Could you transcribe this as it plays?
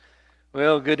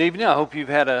Well, good evening. I hope you've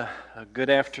had a good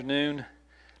afternoon.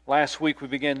 Last week we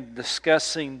began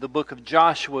discussing the book of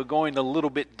Joshua, going a little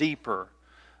bit deeper.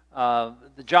 The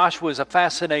Joshua is a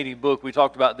fascinating book. We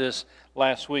talked about this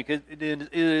last week. It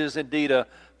is indeed a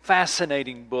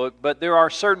fascinating book, but there are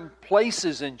certain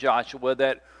places in Joshua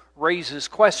that raises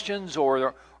questions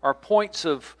or are points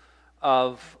of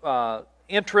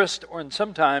interest, and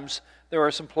sometimes there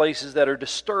are some places that are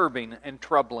disturbing and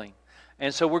troubling.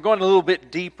 And so we're going a little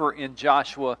bit deeper in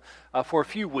Joshua for a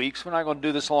few weeks. We're not going to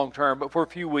do this long term, but for a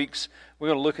few weeks we're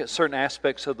going to look at certain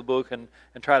aspects of the book and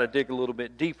try to dig a little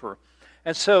bit deeper.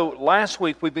 And so last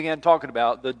week we began talking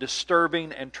about the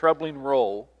disturbing and troubling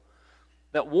role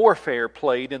that warfare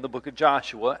played in the book of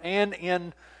Joshua and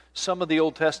in some of the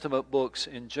Old Testament books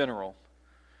in general.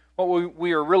 What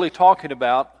we are really talking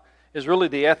about is really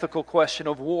the ethical question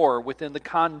of war within the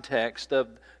context of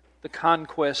the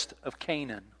conquest of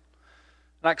Canaan.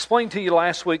 And I explained to you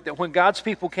last week that when God's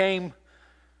people came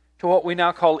to what we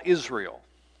now call Israel,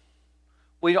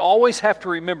 we always have to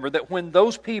remember that when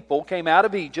those people came out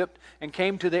of Egypt and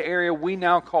came to the area we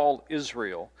now call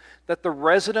Israel, that the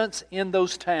residents in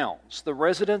those towns, the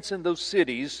residents in those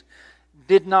cities,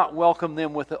 did not welcome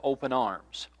them with open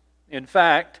arms. In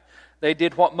fact, they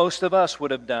did what most of us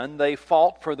would have done. They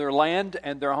fought for their land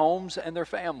and their homes and their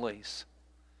families.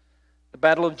 The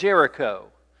Battle of Jericho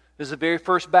is the very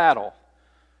first battle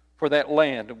for that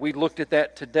land. We looked at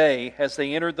that today as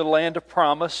they entered the land of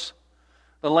promise,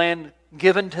 the land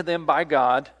given to them by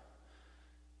God.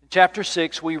 In chapter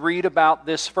 6, we read about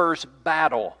this first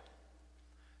battle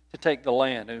to take the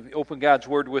land. And open God's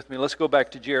Word with me. Let's go back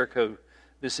to Jericho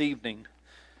this evening.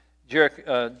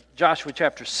 Joshua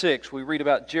chapter 6, we read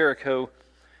about Jericho.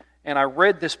 And I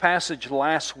read this passage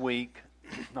last week.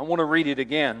 I want to read it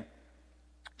again.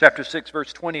 Chapter 6,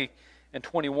 verse 20 and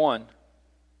 21.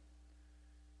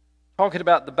 Talking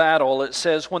about the battle, it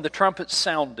says, "When the trumpet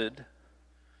sounded,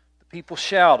 the people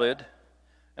shouted,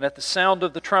 and at the sound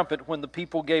of the trumpet, when the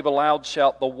people gave a loud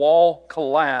shout, the wall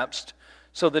collapsed,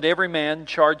 so that every man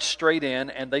charged straight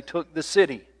in, and they took the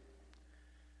city."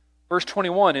 Verse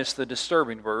 21 is the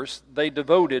disturbing verse. "They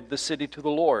devoted the city to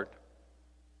the Lord,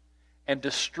 and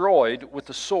destroyed with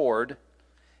the sword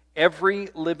every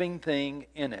living thing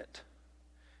in it,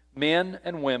 men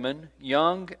and women,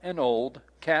 young and old,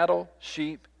 cattle,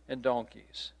 sheep, and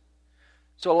donkeys."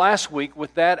 So last week,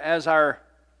 with that as our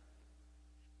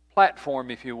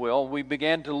platform, if you will, we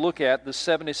began to look at the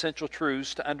 7 essential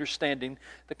truths to understanding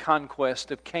the conquest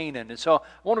of Canaan. And so I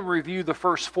want to review the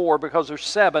first 4 because there's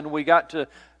 7. We got to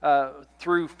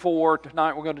through 4.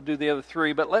 Tonight we're going to do the other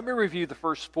 3. But let me review the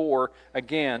first 4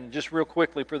 again, just real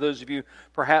quickly for those of you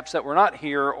perhaps that were not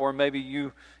here, or maybe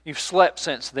you've slept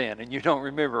since then and you don't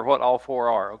remember what all 4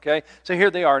 are, okay? So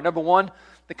here they are. Number 1,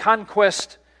 the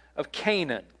conquest of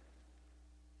Canaan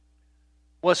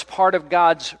was part of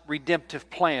God's redemptive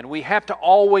plan. We have to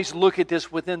always look at this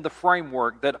within the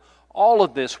framework that all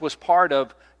of this was part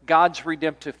of God's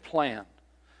redemptive plan.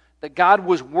 That God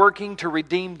was working to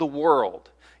redeem the world.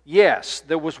 Yes,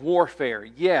 there was warfare.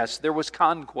 Yes, there was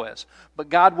conquest. But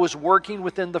God was working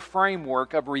within the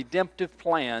framework of a redemptive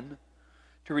plan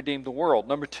to redeem the world.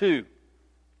 Number 2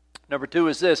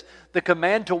 is this: the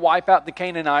command to wipe out the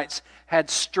Canaanites had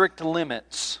strict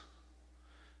limits.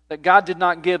 That God did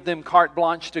not give them carte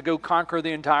blanche to go conquer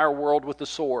the entire world with the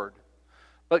sword.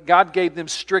 But God gave them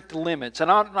strict limits. And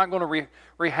I'm not going to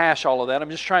rehash all of that. I'm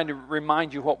just trying to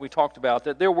remind you what we talked about.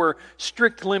 That there were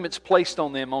strict limits placed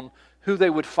on them on who they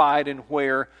would fight and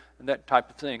where and that type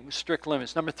of thing. Strict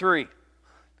limits. Number 3,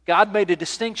 God made a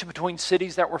distinction between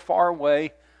cities that were far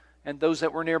away and those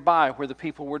that were nearby where the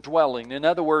people were dwelling. In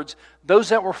other words, those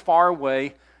that were far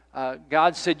away,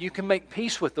 God said you can make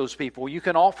peace with those people. You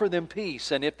can offer them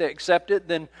peace. And if they accept it,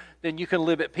 then you can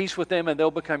live at peace with them and they'll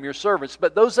become your servants.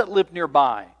 But those that live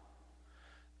nearby,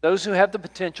 those who have the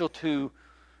potential to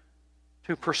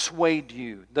persuade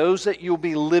you, those that you'll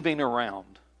be living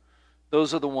around,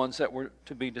 those are the ones that were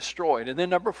to be destroyed. And then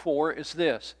number 4 is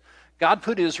this: God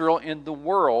put Israel in the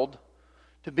world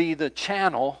to be the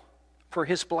channel for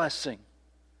His blessing.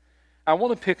 I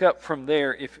want to pick up from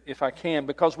there if I can,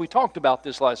 because we talked about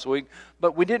this last week,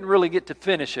 but we didn't really get to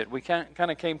finish it. We kind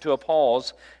of came to a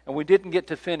pause, and we didn't get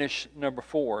to finish number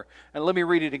 4. And let me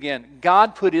read it again.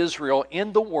 God put Israel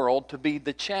in the world to be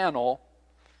the channel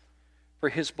for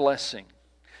His blessing.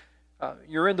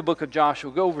 You're in the book of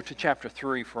Joshua. Go over to chapter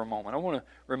 3 for a moment. I want to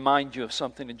remind you of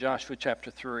something in Joshua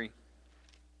chapter 3.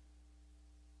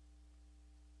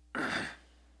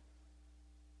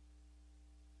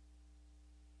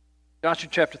 Joshua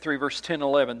chapter 3, verse 10 and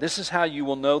 11. "This is how you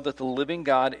will know that the living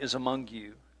God is among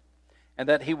you. and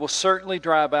that he will certainly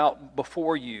drive out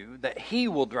before you, that he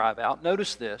will drive out,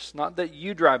 notice this, not that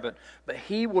you drive it, but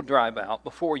he will drive out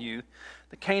before you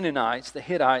the Canaanites, the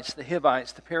Hittites, the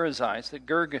Hivites, the Perizzites, the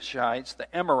Girgashites,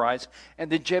 the Amorites, and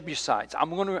the Jebusites. I'm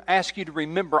going to ask you to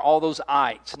remember all those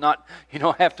ites. Not, you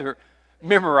don't have to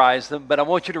memorize them, but I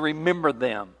want you to remember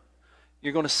them.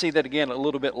 You're going to see that again a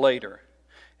little bit later.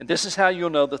 And this is how you'll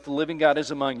know that the living God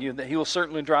is among you, that he will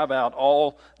certainly drive out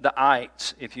all the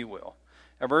ites, if you will.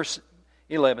 Now, verse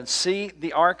 11, see,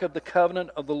 the ark of the covenant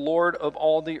of the Lord of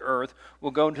all the earth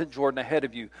will go into Jordan ahead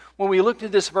of you. When we looked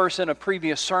at this verse in a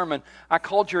previous sermon, I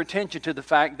called your attention to the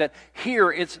fact that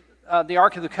here it's the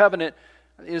ark of the covenant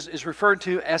is referred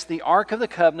to as the ark of the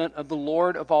covenant of the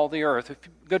Lord of all the earth. If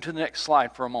you go to the next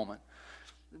slide for a moment.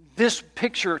 This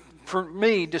picture, for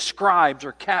me, describes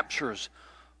or captures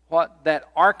what that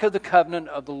ark of the covenant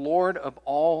of the Lord of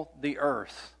all the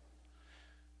earth.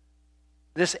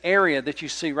 This area that you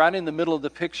see right in the middle of the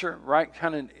picture, right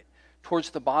kind of towards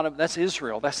the bottom, that's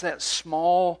Israel. That's that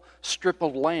small strip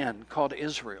of land called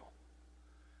Israel.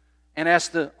 And as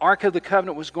the Ark of the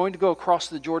Covenant was going to go across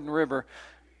the Jordan River,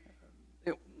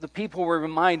 the people were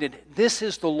reminded, this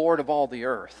is the Lord of all the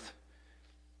earth.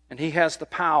 And he has the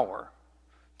power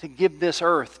to give this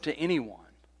earth to anyone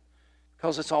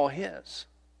because it's all his.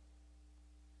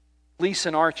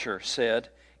 Leeson Archer said,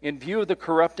 in view of the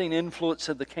corrupting influence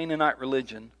of the Canaanite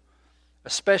religion,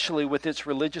 especially with its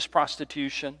religious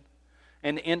prostitution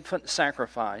and infant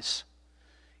sacrifice,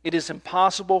 it is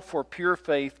impossible for pure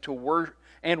faith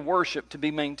and worship to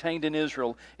be maintained in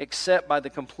Israel except by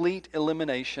the complete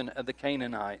elimination of the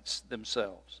Canaanites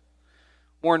themselves.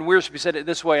 Warren Wiersbe said it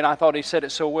this way, and I thought he said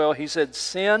it so well. He said,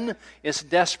 sin is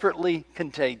desperately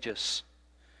contagious.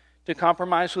 To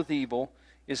compromise with evil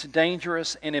is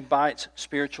dangerous and invites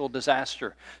spiritual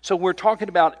disaster. So we're talking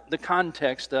about the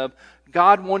context of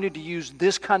God wanted to use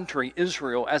this country,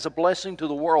 Israel, as a blessing to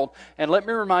the world. And let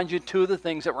me remind you two of the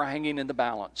things that were hanging in the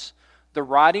balance. The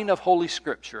writing of Holy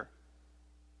Scripture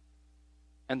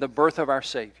and the birth of our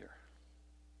Savior.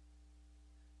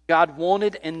 God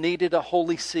wanted and needed a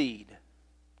holy seed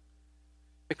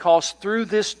because through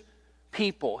this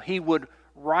people He would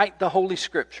write the Holy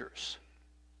Scriptures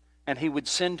and He would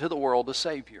send to the world a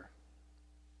Savior.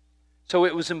 So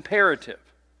it was imperative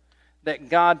that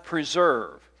God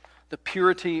preserve the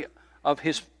purity of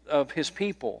His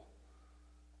people,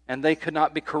 and they could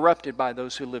not be corrupted by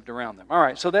those who lived around them. All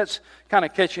right, so that's kind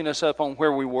of catching us up on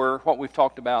where we were, what we've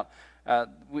talked about.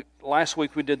 Last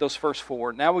week we did those first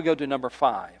four. Now we go to number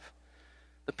 5.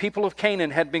 The people of Canaan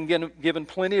had been given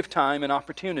plenty of time and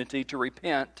opportunity to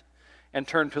repent and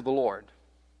turn to the Lord.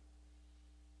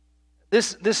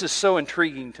 This is so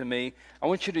intriguing to me. I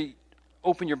want you to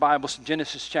open your Bibles to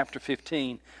Genesis chapter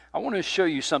 15. I want to show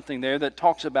you something there that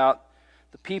talks about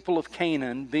the people of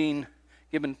Canaan being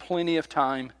given plenty of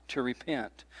time to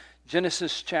repent.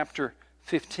 Genesis chapter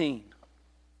 15.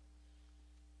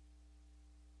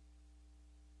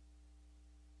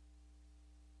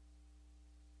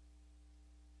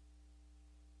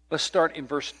 Let's start in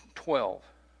verse 12.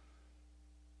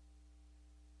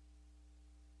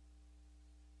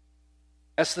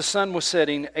 As the sun was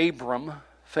setting, Abram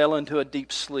fell into a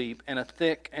deep sleep, and a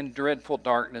thick and dreadful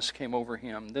darkness came over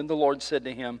him. Then the Lord said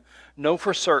to him, know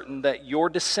for certain that your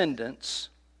descendants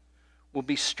will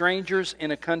be strangers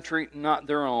in a country not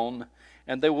their own,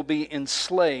 and they will be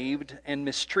enslaved and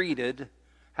mistreated.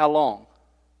 How long?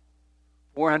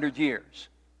 400 years.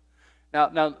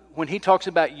 Now, when he talks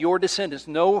about your descendants,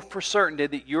 know for certainty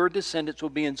that your descendants will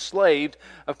be enslaved.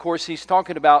 Of course, he's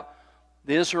talking about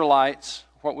the Israelites,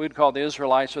 what we'd call the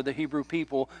Israelites or the Hebrew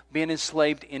people, being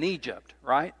enslaved in Egypt,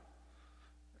 right?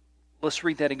 Let's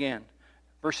read that again.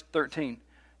 Verse 13.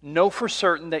 Know for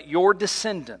certain that your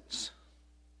descendants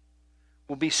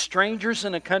will be strangers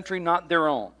in a country not their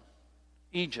own,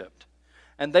 Egypt,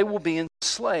 and they will be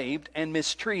enslaved and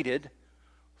mistreated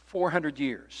 400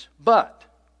 years. But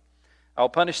I'll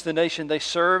punish the nation they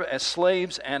serve as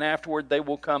slaves, and afterward they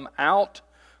will come out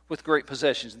with great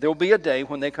possessions. There will be a day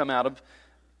when they come out of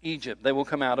Egypt. They will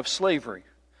come out of slavery.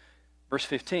 Verse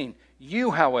 15.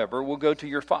 You, however, will go to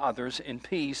your fathers in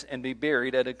peace and be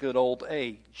buried at a good old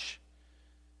age.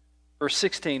 Verse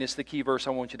 16 is the key verse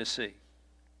I want you to see.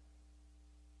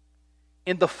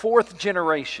 In the 4th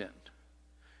generation,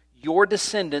 your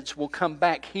descendants will come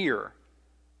back here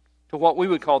to what we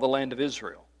would call the land of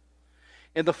Israel.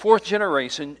 In the 4th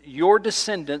generation, your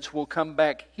descendants will come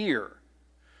back here,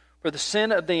 for the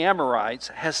sin of the Amorites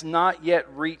has not yet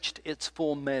reached its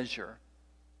full measure.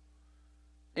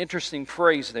 Interesting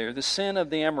phrase there. The sin of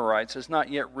the Amorites has not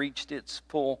yet reached its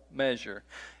full measure.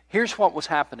 Here's what was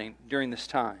happening during this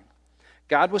time.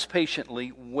 God was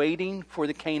patiently waiting for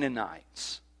the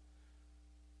Canaanites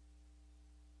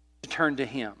to turn to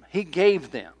Him. He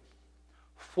gave them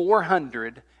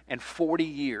 440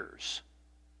 years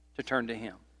to turn to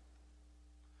Him.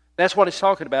 That's what it's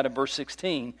talking about in verse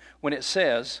 16 when it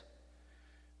says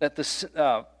that the sin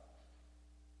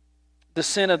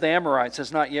of the Amorites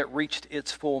has not yet reached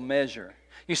its full measure.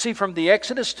 You see, from the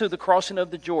Exodus to the crossing of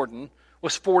the Jordan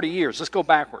was 40 years. Let's go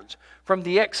backwards. From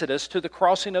the Exodus to the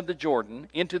crossing of the Jordan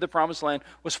into the Promised Land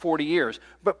was 40 years.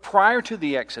 But prior to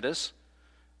the Exodus,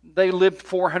 they lived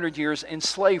 400 years in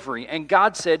slavery. And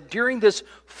God said, during this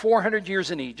 400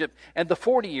 years in Egypt and the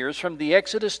 40 years from the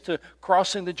Exodus to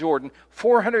crossing the Jordan,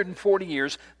 440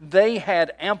 years, they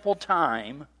had ample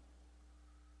time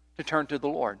to turn to the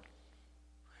Lord.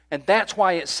 And that's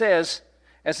why it says,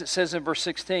 as it says in verse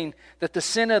 16, that the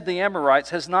sin of the Amorites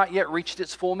has not yet reached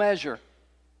its full measure.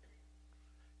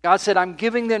 God said, I'm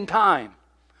giving them time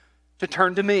to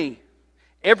turn to me.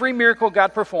 Every miracle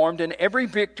God performed and every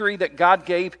victory that God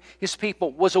gave His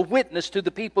people was a witness to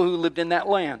the people who lived in that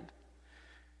land.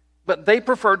 But they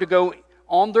preferred to go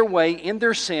on their way in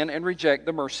their sin and reject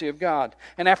the mercy of God.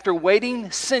 And after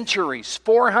waiting centuries,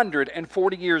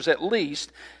 440 years at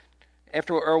least,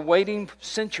 after waiting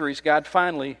centuries, God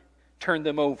finally turned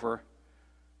them over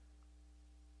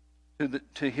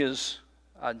to His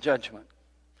judgment.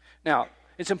 Now,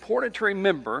 it's important to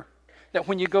remember that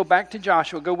when you go back to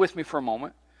Joshua, go with me for a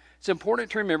moment. It's important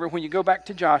to remember when you go back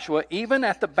to Joshua, even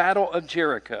at the Battle of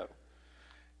Jericho,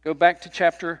 go back to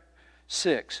chapter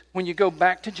 6. When you go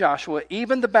back to Joshua,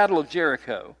 even the Battle of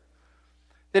Jericho,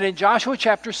 that in Joshua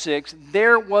chapter 6,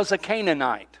 there was a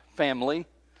Canaanite family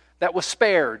that was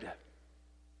spared.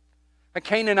 A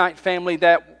Canaanite family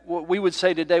that we would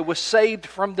say today was saved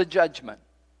from the judgment.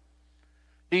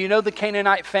 Do you know the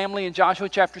Canaanite family in Joshua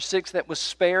chapter 6 that was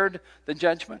spared the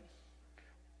judgment?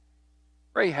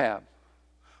 Rahab.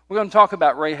 We're going to talk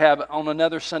about Rahab on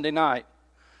another Sunday night.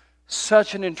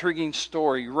 Such an intriguing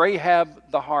story.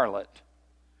 Rahab the harlot,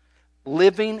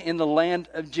 living in the land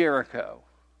of Jericho.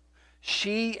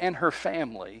 She and her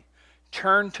family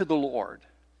turned to the Lord.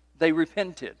 They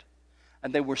repented,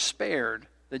 and they were spared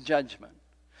the judgment.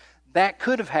 That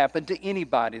could have happened to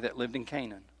anybody that lived in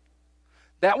Canaan.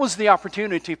 That was the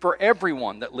opportunity for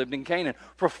everyone that lived in Canaan.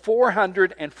 For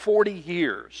 440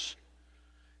 years,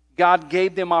 God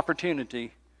gave them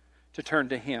opportunity to turn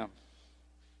to Him.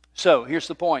 So, here's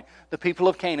the point. The people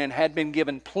of Canaan had been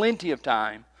given plenty of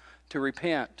time to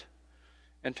repent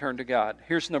and turn to God.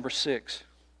 Here's number 6.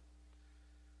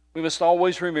 We must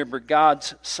always remember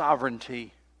God's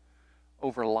sovereignty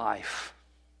over life.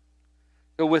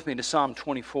 Go with me to Psalm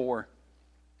 24.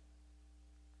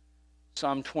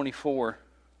 Psalm 24.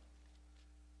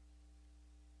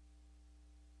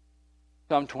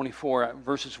 Psalm 24,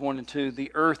 verses 1 and 2.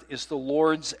 The earth is the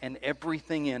Lord's and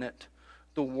everything in it,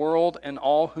 the world and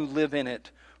all who live in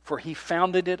it, for He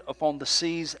founded it upon the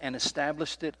seas and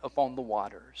established it upon the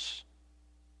waters.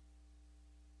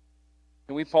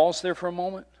 Can we pause there for a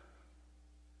moment?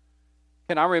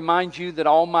 Can I remind you that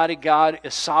Almighty God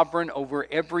is sovereign over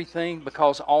everything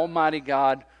because Almighty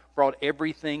God brought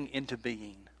everything into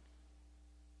being?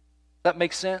 That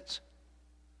makes sense?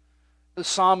 The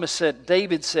psalmist said,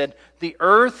 David said, the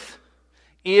earth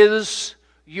is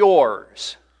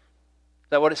yours. Is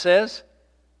that what it says?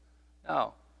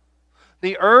 No.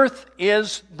 The earth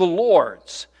is the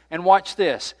Lord's. And watch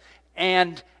this.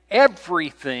 And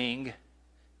everything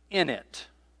in it.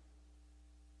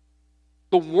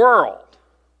 The world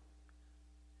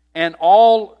and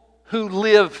all who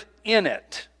live in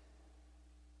it.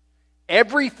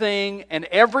 Everything and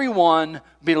everyone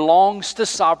belongs to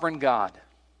sovereign God.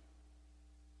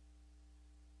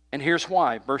 And here's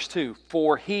why. Verse 2.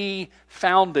 For He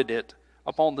founded it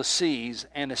upon the seas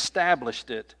and established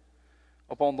it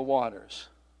upon the waters.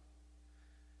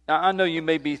 Now, I know you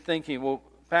may be thinking, well,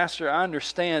 Pastor, I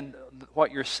understand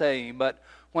what you're saying, but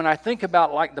when I think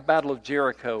about like the Battle of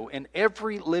Jericho and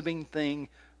every living thing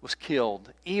was killed,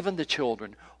 even the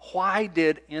children, why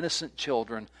did innocent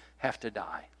children have to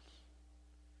die?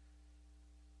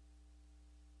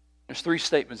 There's 3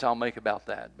 statements I'll make about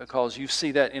that, because you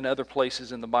see that in other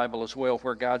places in the Bible as well,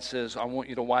 where God says, I want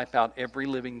you to wipe out every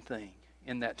living thing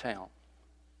in that town.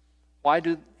 Why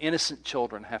do innocent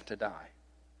children have to die?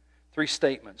 3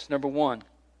 statements. Number 1,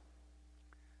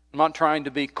 I'm not trying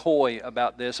to be coy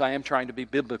about this. I am trying to be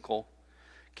biblical.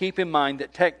 Keep in mind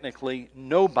that technically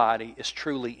nobody is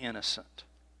truly innocent.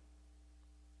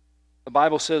 The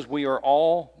Bible says we are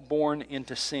all born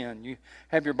into sin. You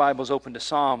have your Bibles open to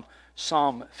Psalm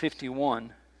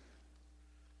 51.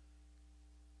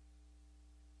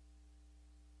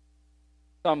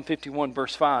 Psalm 51,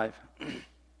 verse 5.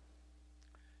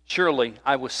 Surely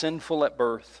I was sinful at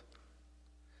birth,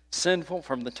 sinful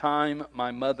from the time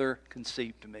my mother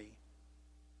conceived me.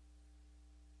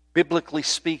 Biblically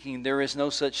speaking, there is no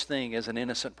such thing as an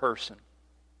innocent person.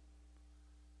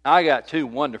 I got two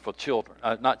wonderful children.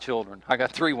 Not children. I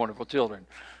got three wonderful children.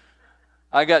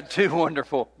 I got two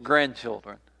wonderful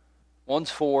grandchildren.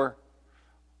 One's 4.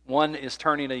 One is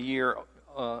turning a year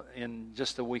in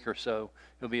just a week or so.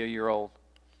 He'll be a year old.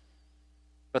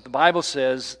 But the Bible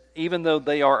says, even though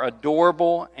they are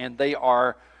adorable and they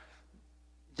are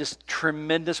just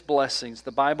tremendous blessings,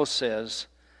 the Bible says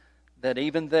that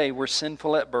even they were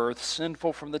sinful at birth,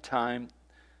 sinful from the time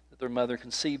that their mother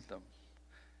conceived them.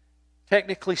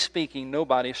 Technically speaking,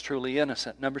 nobody is truly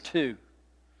innocent. Number 2,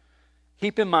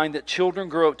 keep in mind that children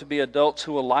grow up to be adults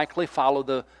who will likely follow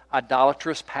the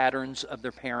idolatrous patterns of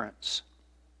their parents.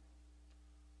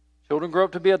 Children grow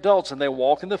up to be adults and they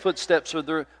walk in the footsteps of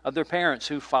their parents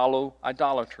who follow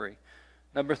idolatry.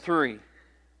 Number 3,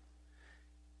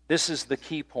 this is the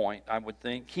key point, I would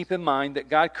think. Keep in mind that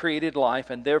God created life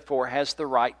and therefore has the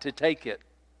right to take it.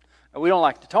 Now, we don't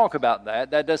like to talk about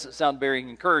that. That doesn't sound very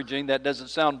encouraging. That doesn't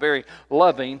sound very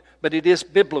loving, but it is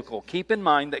biblical. Keep in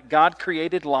mind that God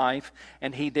created life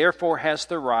and He therefore has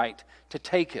the right to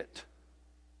take it.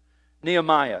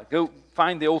 Nehemiah. Go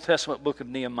find the Old Testament book of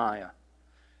Nehemiah.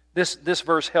 This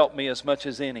verse helped me as much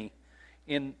as any.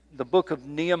 In the book of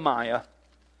Nehemiah,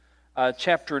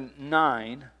 chapter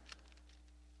 9,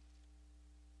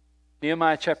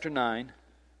 Nehemiah chapter 9,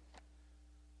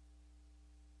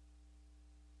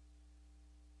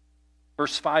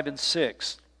 verse 5 and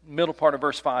 6, middle part of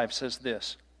verse 5 says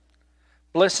this: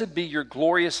 Blessed be your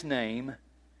glorious name,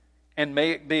 and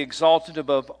may it be exalted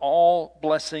above all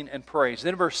blessing and praise.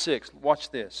 Then verse 6, watch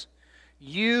this.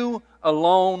 You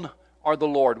alone are the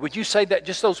Lord. Would you say that,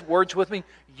 just those words with me?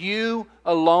 You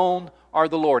alone are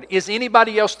the Lord. Is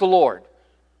anybody else the Lord?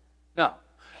 No.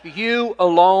 You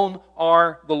alone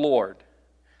are the Lord.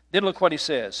 Then look what he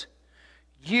says.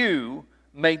 You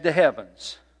made the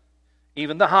heavens,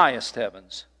 even the highest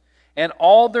heavens, and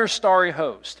all their starry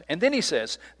host. And then he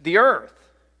says, the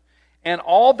earth, and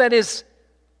all that is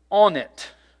on it,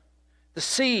 the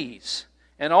seas,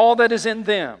 and all that is in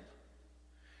them.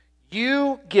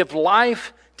 You give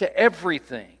life to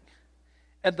everything,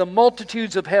 and the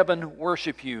multitudes of heaven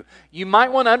worship you. You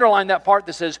might want to underline that part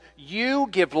that says, you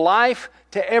give life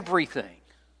to everything.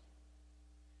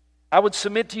 I would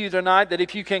submit to you tonight that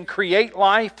if you can create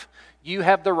life, you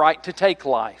have the right to take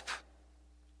life.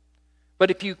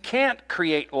 But if you can't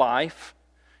create life,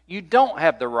 you don't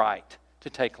have the right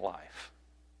to take life.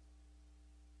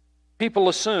 People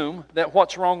assume that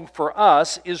what's wrong for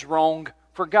us is wrong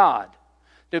for God.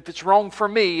 If it's wrong for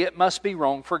me, it must be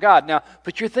wrong for God. Now,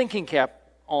 put your thinking cap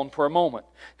on for a moment.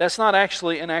 That's not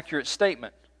actually an accurate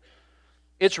statement.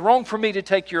 It's wrong for me to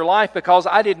take your life because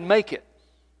I didn't make it.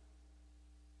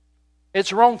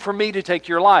 It's wrong for me to take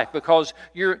your life because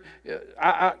you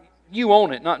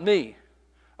own it, not me.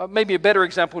 Maybe a better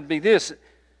example would be this.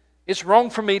 It's wrong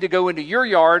for me to go into your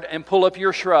yard and pull up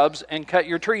your shrubs and cut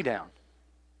your tree down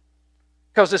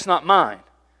because it's not mine.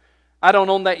 I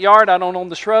don't own that yard, I don't own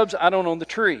the shrubs, I don't own the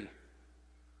tree.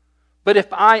 But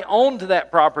if I owned that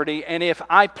property and if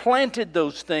I planted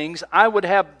those things, I would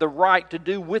have the right to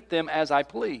do with them as I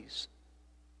please.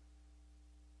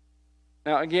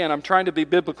 Now again, I'm trying to be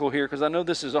biblical here because I know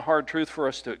this is a hard truth for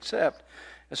us to accept.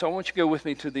 And so I want you to go with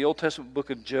me to the Old Testament book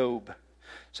of Job.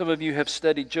 Some of you have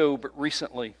studied Job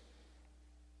recently.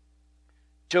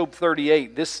 Job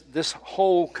 38, this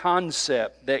whole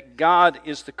concept that God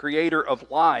is the creator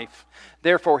of life,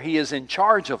 therefore He is in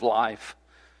charge of life,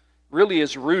 really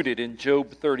is rooted in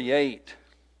Job 38.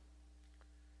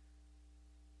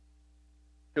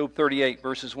 Job 38,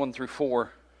 verses 1 through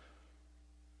 4.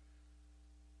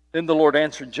 Then the Lord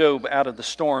answered Job out of the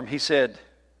storm. He said,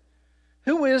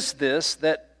 Who is this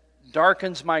that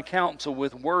darkens my counsel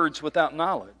with words without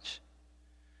knowledge?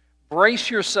 Brace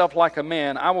yourself like a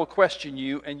man. I will question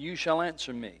you, and you shall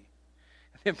answer me.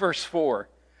 In verse 4,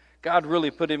 God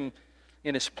really put him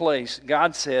in his place.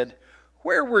 God said,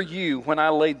 Where were you when I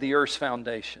laid the earth's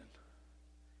foundation?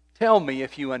 Tell me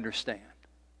if you understand.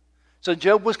 So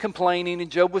Job was complaining,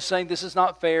 and Job was saying this is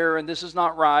not fair, and this is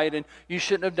not right, and you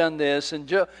shouldn't have done this. And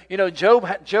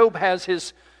Job has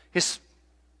his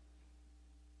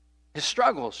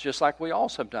struggles, just like we all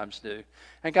sometimes do.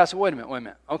 And God said, wait a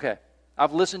minute. Okay,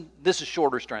 I've listened. This is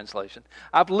Shorter's translation.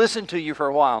 I've listened to you for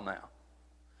a while now.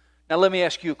 Now let me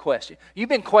ask you a question. You've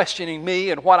been questioning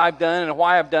me and what I've done and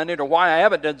why I've done it or why I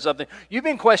haven't done something. You've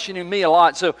been questioning me a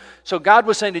lot. So God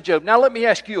was saying to Job, now let me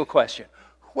ask you a question.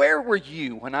 Where were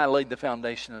you when I laid the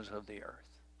foundations of the earth?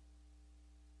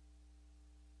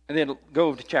 And then go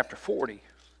over to chapter 40.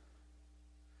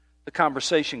 The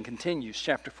conversation continues,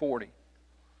 chapter 40.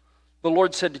 The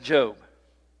Lord said to Job,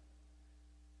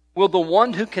 will the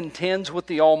one who contends with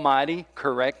the Almighty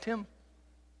correct him?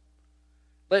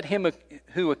 Let him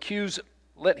who accuses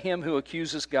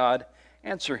God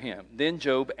answer him. Then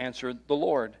Job answered the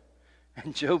Lord.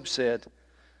 And Job said,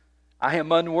 I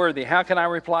am unworthy. How can I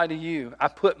reply to you? I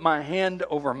put my hand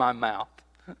over my mouth.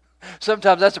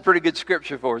 Sometimes that's a pretty good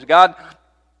scripture for us. God,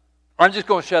 I'm just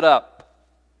going to shut up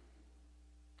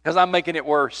because I'm making it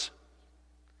worse.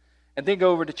 And then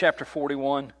go over to chapter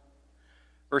 41,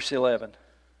 verse 11.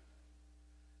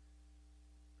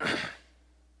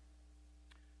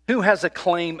 Who has a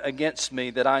claim against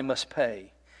me that I must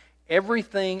pay?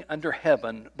 Everything under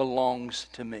heaven belongs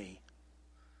to me.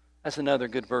 That's another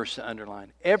good verse to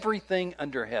underline. Everything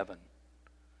under heaven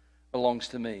belongs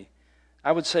to me.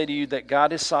 I would say to you that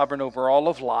God is sovereign over all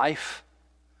of life,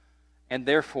 and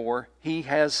therefore He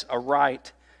has a right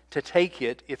to take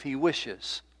it if He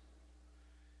wishes.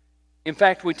 In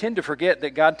fact, we tend to forget that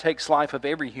God takes life of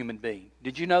every human being.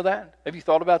 Did you know that? Have you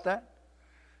thought about that?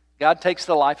 God takes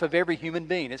the life of every human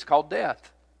being. It's called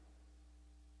death.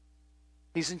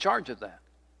 He's in charge of that.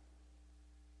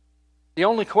 The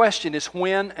only question is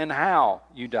when and how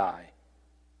you die.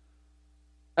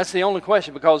 That's the only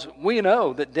question, because we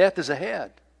know that death is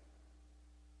ahead.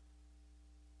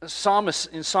 The psalmist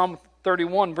in Psalm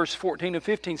 31, verse 14 and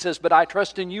 15 says, but I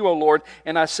trust in you, O Lord,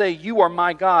 and I say, you are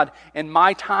my God, and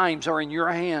my times are in your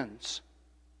hands.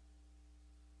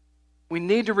 We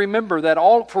need to remember that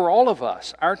for all of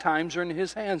us, our times are in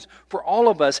His hands. For all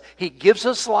of us, He gives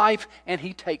us life and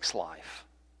He takes life.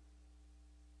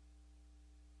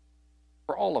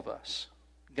 For all of us.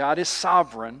 God is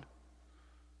sovereign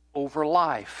over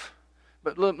life.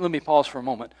 But let me pause for a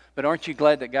moment. But aren't you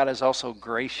glad that God is also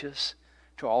gracious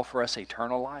to offer us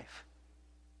eternal life?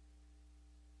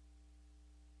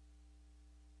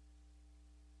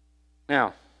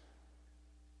 Now,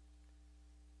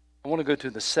 I want to go to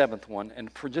the seventh one, and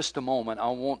for just a moment, I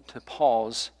want to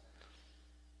pause,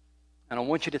 and I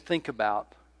want you to think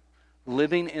about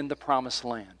living in the promised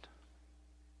land.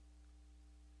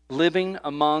 Living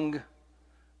among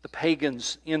the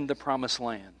pagans in the promised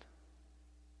land.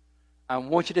 I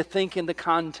want you to think in the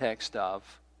context of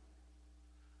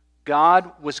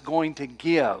God was going to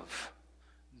give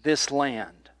this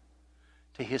land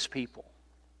to His people.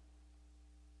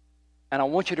 And I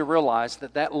want you to realize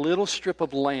that that little strip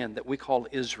of land that we call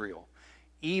Israel,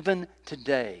 even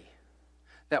today,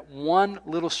 that one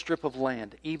little strip of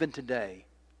land, even today,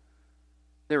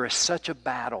 there is such a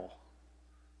battle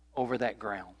over that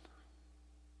ground.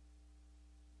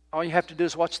 All you have to do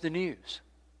is watch the news.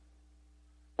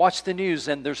 Watch the news,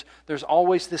 and there's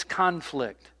always this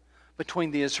conflict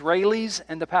between the Israelis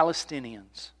and the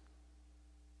Palestinians.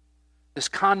 This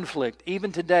conflict,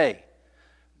 even today.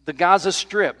 The Gaza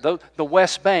Strip, the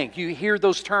West Bank, you hear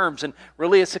those terms, and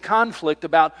really it's a conflict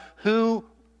about who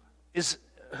is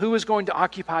going to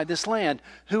occupy this land,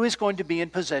 who is going to be in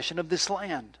possession of this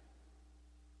land.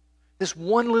 This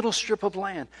one little strip of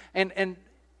land. And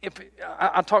if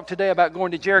I talked today about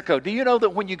going to Jericho. Do you know that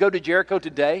when you go to Jericho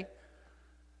today,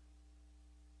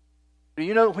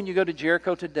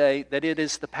 that it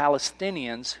is the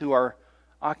Palestinians who are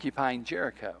occupying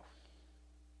Jericho?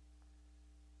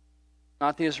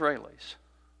 Not the Israelis.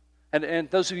 And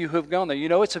those of you who have gone there, you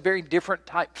know it's a very different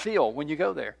type feel when you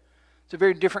go there. It's a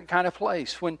very different kind of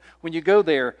place when you go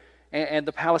there, and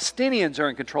the Palestinians are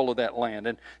in control of that land.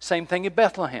 And same thing in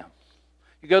Bethlehem.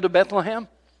 You go to Bethlehem,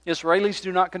 Israelis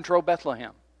do not control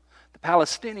Bethlehem. The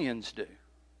Palestinians do.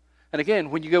 And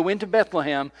again, when you go into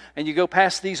Bethlehem and you go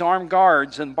past these armed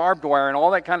guards and barbed wire and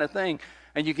all that kind of thing,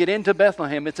 and you get into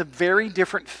Bethlehem, it's a very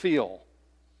different feel.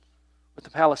 With the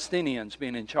Palestinians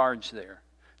being in charge there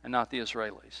and not the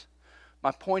Israelis.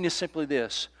 My point is simply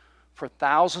this. For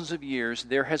thousands of years,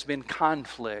 there has been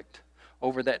conflict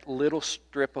over that little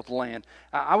strip of land.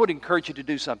 I would encourage you to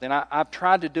do something. I've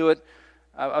tried to do it.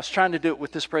 I was trying to do it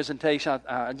with this presentation.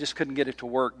 I just couldn't get it to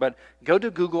work. But go to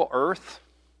Google Earth.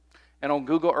 And on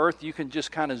Google Earth, you can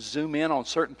just kind of zoom in on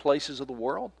certain places of the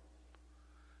world.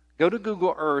 Go to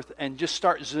Google Earth and just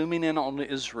start zooming in on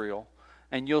Israel.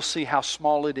 And you'll see how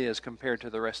small it is compared to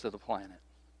the rest of the planet.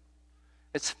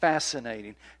 It's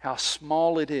fascinating how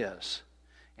small it is,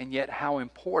 and yet how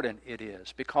important it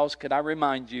is. Because, could I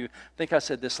remind you, I think I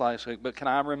said this last week, but can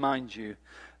I remind you,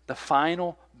 the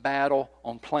final battle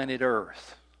on planet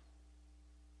Earth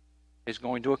is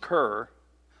going to occur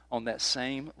on that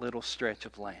same little stretch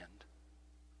of land.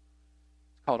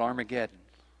 It's called Armageddon,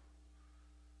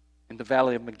 in the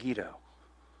valley of Megiddo.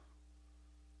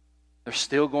 There's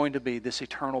still going to be this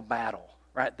eternal battle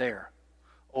right there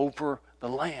over the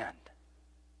land.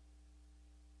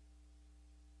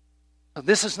 So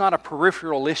this is not a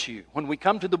peripheral issue. When we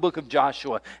come to the book of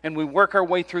Joshua and we work our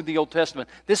way through the Old Testament,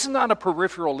 this is not a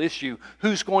peripheral issue,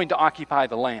 who's going to occupy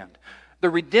the land. The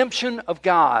redemption of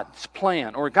God's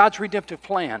plan, or God's redemptive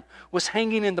plan, was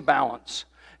hanging in the balance.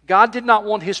 God did not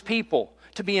want His people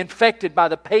to be infected by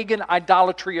the pagan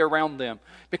idolatry around them,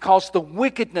 because the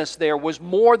wickedness there was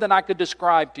more than I could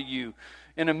describe to you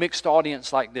in a mixed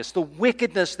audience like this. The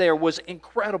wickedness there was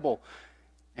incredible.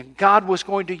 And God was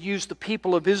going to use the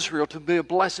people of Israel to be a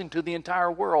blessing to the entire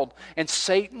world. And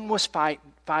Satan was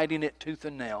fighting it tooth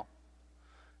and nail.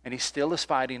 And he still is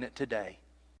fighting it today.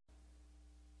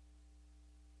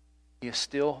 He is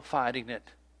still fighting it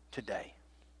today.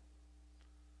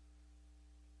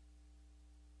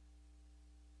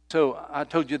 So I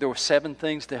told you there were 7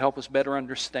 things to help us better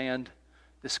understand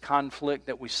this conflict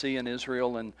that we see in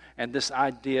Israel and this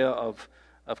idea of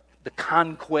the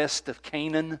conquest of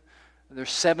Canaan. There's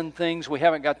 7 things. We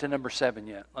haven't got to number 7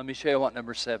 yet. Let me show you what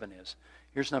number 7 is.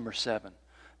 Here's number 7.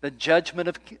 The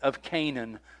judgment of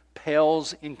Canaan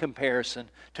pales in comparison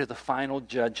to the final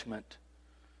judgment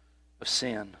of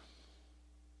sin.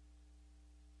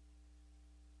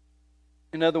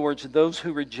 In other words, those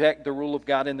who reject the rule of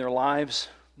God in their lives,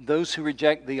 those who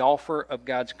reject the offer of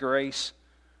God's grace,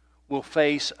 will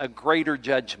face a greater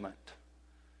judgment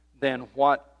than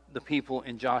what the people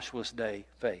in Joshua's day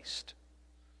faced.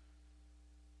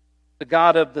 The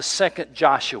God of the second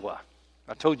Joshua.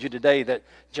 I told you today that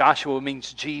Joshua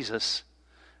means Jesus.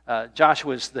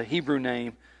 Joshua is the Hebrew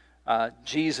name.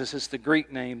 Jesus is the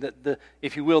Greek name.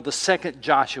 If you will, the second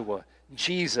Joshua,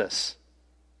 Jesus,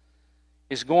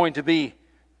 is going to be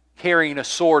carrying a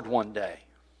sword one day.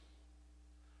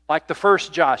 Like the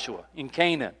first Joshua in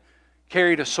Canaan,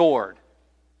 carried a sword,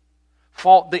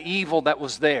 fought the evil that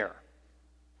was there.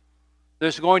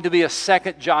 There's going to be a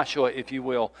second Joshua, if you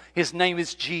will. His name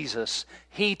is Jesus.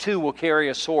 He too will carry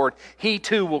a sword. He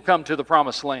too will come to the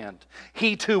promised land.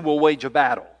 He too will wage a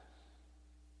battle.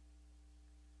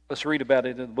 Let's read about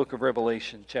it in the book of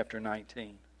Revelation, chapter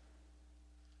 19.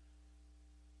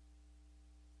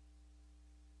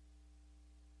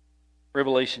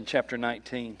 Revelation chapter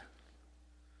 19.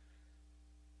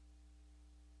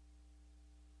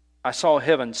 I saw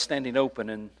heaven standing open,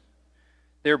 and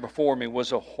there before me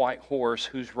was a white horse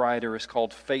whose rider is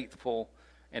called Faithful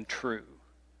and True.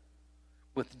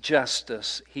 With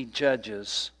justice he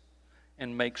judges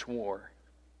and makes war.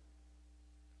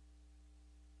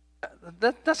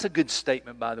 That's a good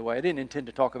statement, by the way. I didn't intend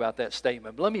to talk about that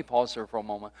statement, but let me pause there for a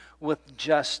moment. With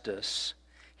justice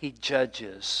he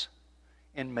judges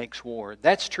and makes war.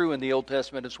 That's true in the Old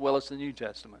Testament as well as the New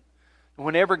Testament.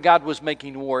 Whenever God was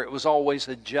making war, it was always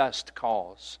a just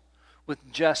cause.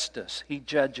 With justice, he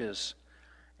judges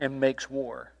and makes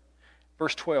war.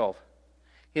 Verse 12,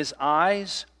 his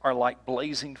eyes are like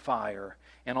blazing fire,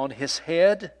 and on his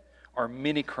head are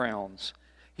many crowns.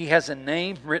 He has a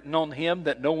name written on him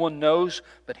that no one knows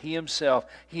but he himself.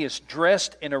 He is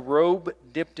dressed in a robe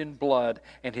dipped in blood,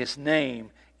 and his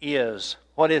name is,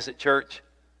 what is it, church?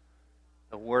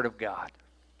 The Word of God.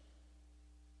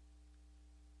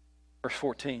 Verse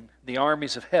 14, the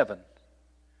armies of heaven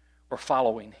were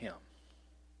following him,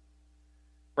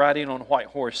 riding on white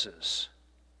horses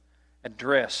and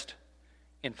dressed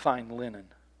in fine linen,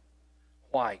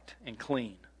 white and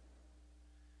clean.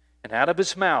 And out of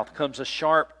his mouth comes a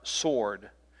sharp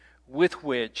sword with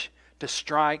which to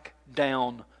strike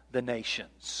down the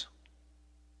nations.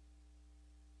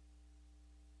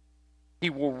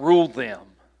 He will rule them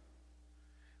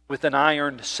with an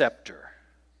iron scepter.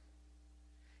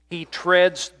 He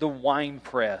treads the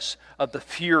winepress of the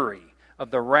fury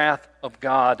of the wrath of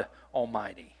God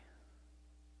Almighty.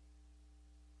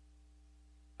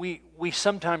 We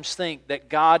sometimes think that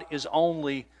God is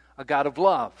only a God of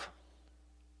love.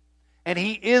 And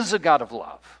He is a God of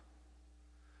love.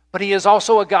 But He is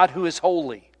also a God who is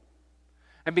holy.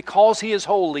 And because He is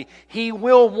holy, He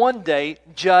will one day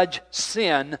judge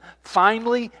sin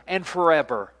finally and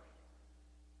forever.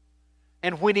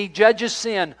 And when He judges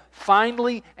sin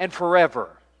finally and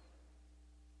forever,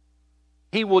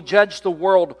 He will judge the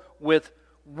world with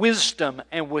wisdom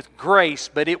and with grace,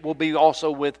 but it will be also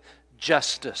with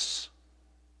justice.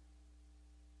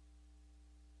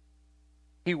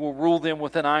 He will rule them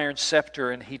with an iron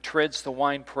scepter, and He treads the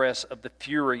winepress of the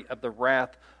fury of the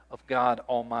wrath of God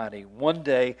Almighty. One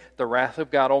day, the wrath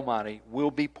of God Almighty will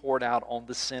be poured out on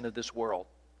the sin of this world.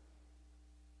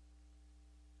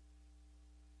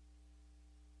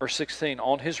 Verse 16,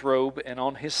 on his robe and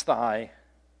on his thigh,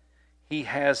 he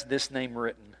has this name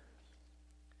written,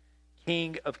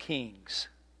 King of Kings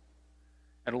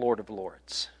and Lord of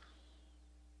lords.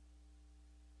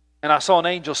 And I saw an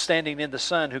angel standing in the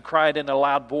sun who cried in a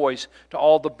loud voice to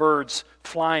all the birds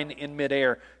flying in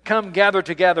midair, "Come gather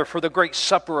together for the great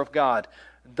supper of God,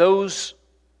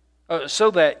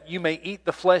 so that you may eat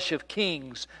the flesh of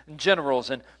kings and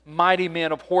generals and mighty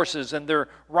men of horses and their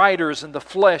riders, and the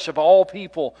flesh of all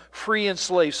people, free and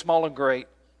slave, small and great."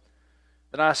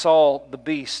 Then I saw the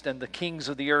beast and the kings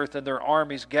of the earth and their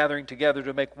armies gathering together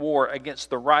to make war against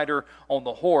the rider on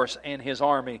the horse and his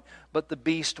army. But the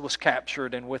beast was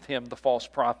captured, and with him the false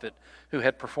prophet who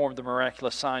had performed the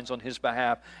miraculous signs on his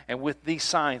behalf. And with these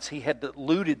signs he had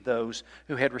deluded those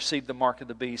who had received the mark of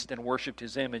the beast and worshipped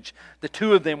his image. The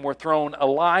two of them were thrown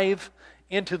alive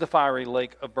into the fiery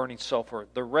lake of burning sulfur.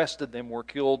 The rest of them were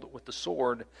killed with the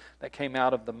sword that came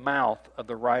out of the mouth of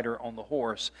the rider on the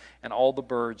horse, and all the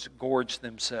birds gorged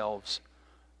themselves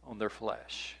on their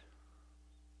flesh.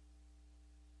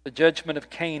 The judgment of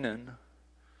Canaan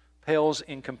pales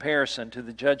in comparison to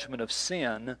the judgment of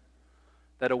sin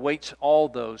that awaits all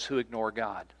those who ignore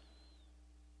God.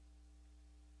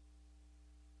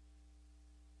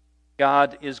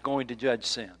 God is going to judge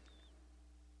sin.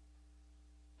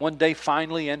 One day,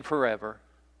 finally and forever,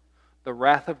 the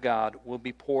wrath of God will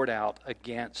be poured out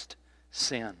against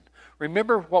sin.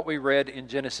 Remember what we read in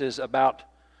Genesis about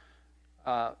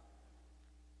the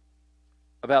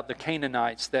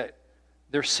Canaanites, that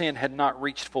their sin had not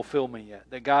reached fulfillment yet.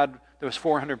 That there was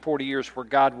 440 years where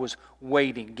God was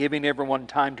waiting, giving everyone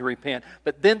time to repent.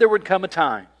 But then there would come a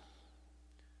time.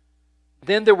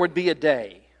 Then there would be a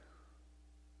day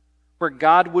where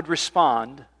God would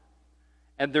respond,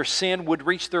 and their sin would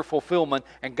reach their fulfillment,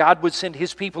 and God would send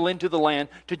His people into the land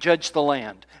to judge the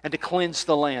land and to cleanse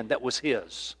the land that was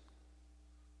His.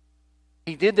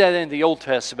 He did that in the Old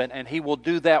Testament, and He will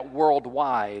do that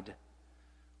worldwide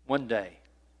one day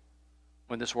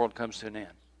when this world comes to an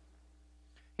end.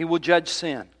 He will judge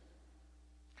sin.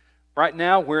 Right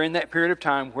now, we're in that period of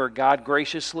time where God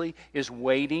graciously is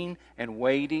waiting and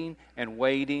waiting and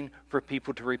waiting for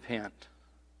people to repent.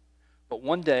 But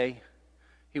one day,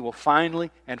 He will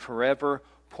finally and forever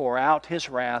pour out His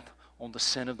wrath on the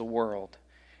sin of the world.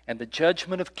 And the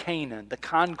judgment of Canaan, the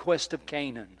conquest of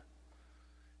Canaan,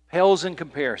 pales in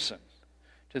comparison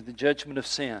to the judgment of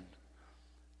sin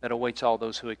that awaits all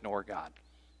those who ignore God.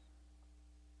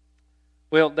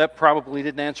 Well, that probably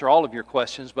didn't answer all of your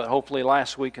questions, but hopefully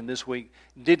last week and this week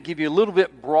did give you a little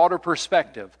bit broader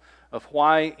perspective of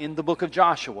why in the book of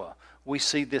Joshua we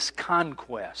see this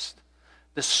conquest,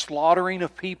 this slaughtering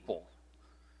of people.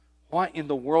 What in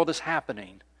the world is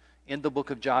happening in the book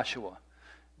of Joshua?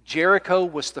 Jericho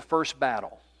was the first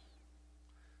battle.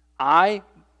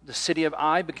 The city of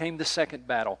Ai became the second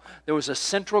battle. There was a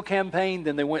central campaign,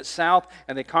 then they went south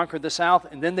and they conquered the south,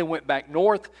 and then they went back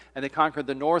north and they conquered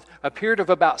the north. A period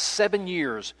of about 7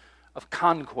 years of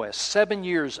conquest, 7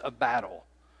 years of battle,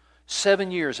 7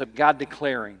 years of God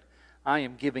declaring, "I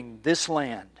am giving this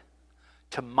land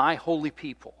to my holy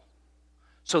people,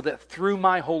 so that through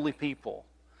my holy people,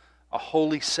 a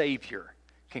holy Savior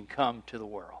can come to the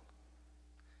world."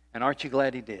 And aren't you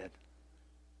glad He did?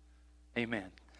 Amen.